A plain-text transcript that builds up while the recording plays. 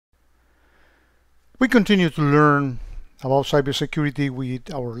We continue to learn about cybersecurity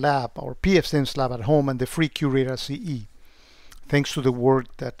with our lab, our pfSense lab at home, and the free ERRATA CE. Thanks to the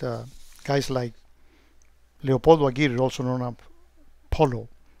work that guys like Leopoldo Aguirre, also known as Polo,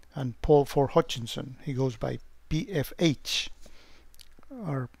 and Paul Ford Hutchinson, he goes by PFH,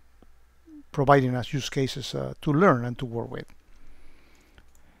 are providing us use cases to learn and to work with.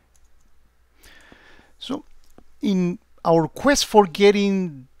 So in our quest for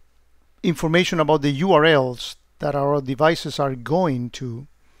getting information about the URLs that our devices are going to,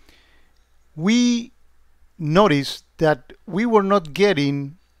 we noticed that we were not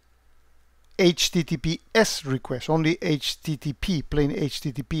getting HTTPS requests, only HTTP, plain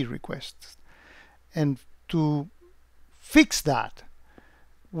HTTP requests. And to fix that,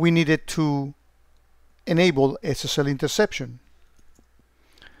 we needed to enable SSL interception.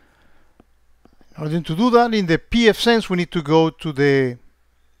 In order to do that, in the pfSense, we need to go to the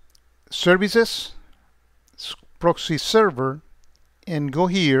services, proxy server, and go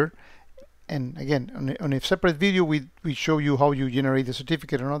here. And again, on a separate video, we show you how you generate the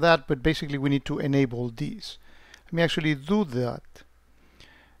certificate and all that, but basically we need to enable these. Let me actually do that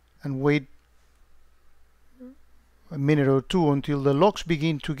and wait a minute or two until the logs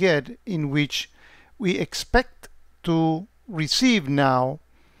begin to get, in which we expect to receive now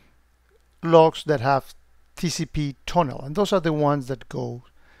logs that have TCP tunnel, and those are the ones that go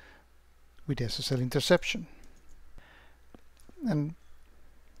with SSL interception. And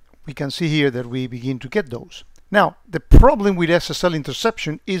we can see here that we begin to get those. Now, the problem with SSL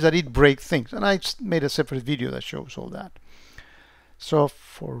interception is that it breaks things, and I made a separate video that shows all that. So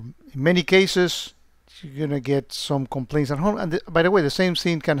in many cases, you're gonna get some complaints at home. And by the way, the same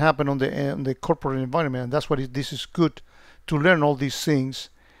thing can happen on the corporate environment, and that's what this is good to learn all these things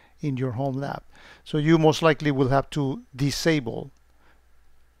in your home lab. So you most likely will have to disable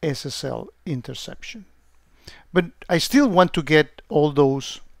SSL interception. But I still want to get all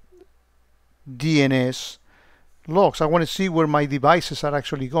those DNS logs. I want to see where my devices are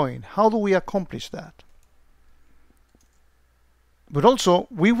actually going. How do we accomplish that? But also,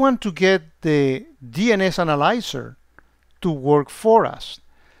 we want to get the DNS analyzer to work for us.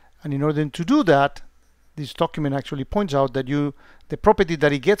 And in order to do that, this document actually points out that the property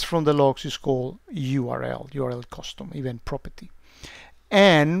that it gets from the logs is called URL custom event property.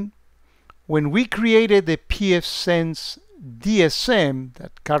 And when we created the pfSense DSM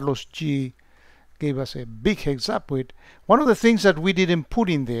that Carlos G gave us a big heads up with, one of the things that we didn't put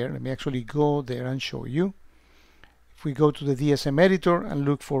in there, let me actually go there and show you. If we go to the DSM editor and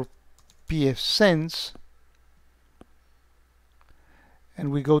look for pfSense, and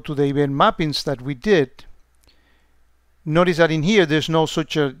we go to the event mappings that we did, notice that in here there's no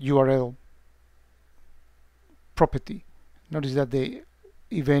such a URL property. Notice that the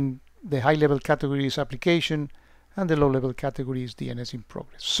high level category is application and the low level category is DNS in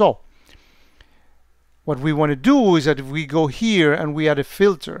progress. So what we want to do is that if we go here and we add a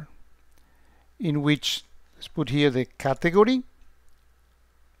filter in which, let's put here the category,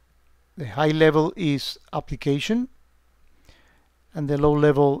 the high level is application and the low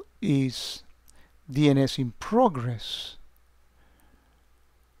level is DNS in progress.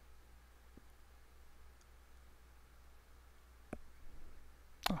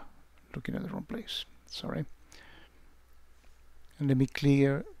 Looking at the wrong place, sorry. And let me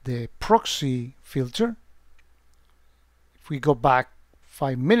clear the proxy filter. If we go back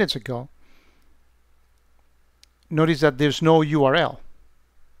 5 minutes ago, notice that there's no URL.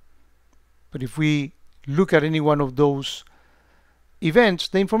 But if we look at any one of those events,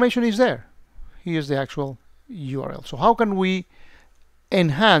 the information is there. Here's the actual URL. So how can we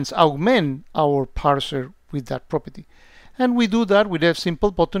augment our parser with that property? And we do that with a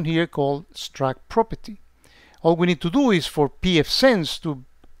simple button here called extract property. All we need to do is for pfSense to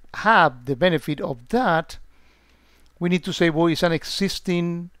have the benefit of that, we need to say, well, it's an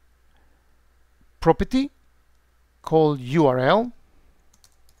existing property called URL.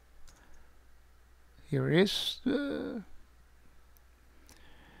 Here it is.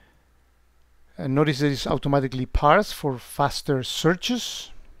 And notice that it's automatically parsed for faster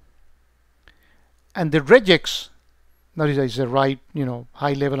searches. And the regex, notice that it's the right,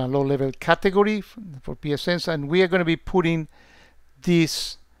 high level and low level category for pfSense, and we are going to be putting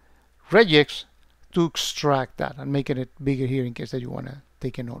this regex to extract that and making it bigger here in case that you want to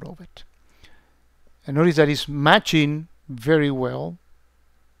take a note of it. And notice that it's matching very well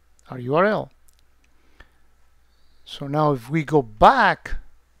our URL. So now if we go back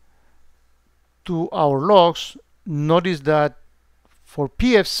to our logs, notice that for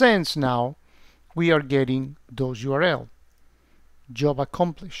pfSense now we are getting those URL. Job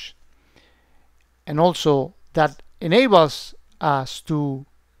accomplished. And also that enables us to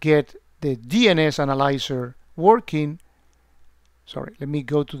get the DNS analyzer working. Sorry, let me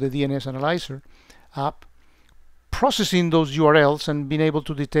go to the DNS analyzer app, processing those URLs and being able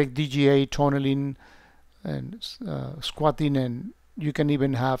to detect DGA, tunneling, and squatting, and you can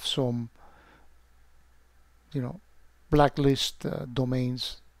even have some, blacklist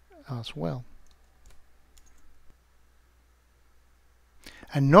domains as well.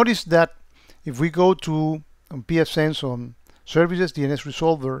 And notice that if we go to pfSense on Services, DNS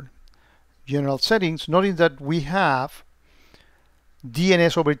Resolver, General Settings, notice that we have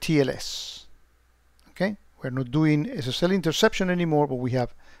DNS over TLS. Okay, we're not doing SSL interception anymore, but we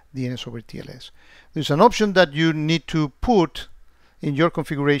have DNS over TLS. There's an option that you need to put in your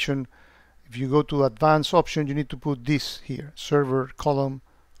configuration. If you go to advanced option, you need to put this here, server column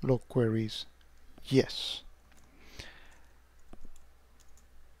log queries, yes.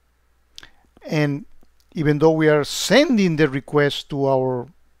 And even though we are sending the request to our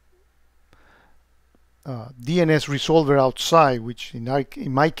DNS resolver outside, which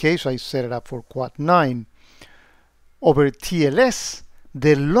in my case I set it up for quad 9, over TLS,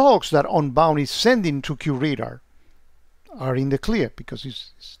 the logs that Unbound is sending to QRadar are in the clear because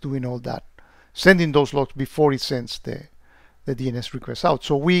it's doing all that, sending those logs before it sends the DNS request out.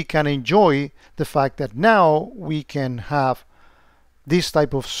 So we can enjoy the fact that now we can have this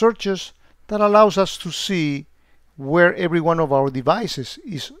type of searches that allows us to see where every one of our devices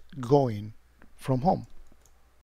is going from home.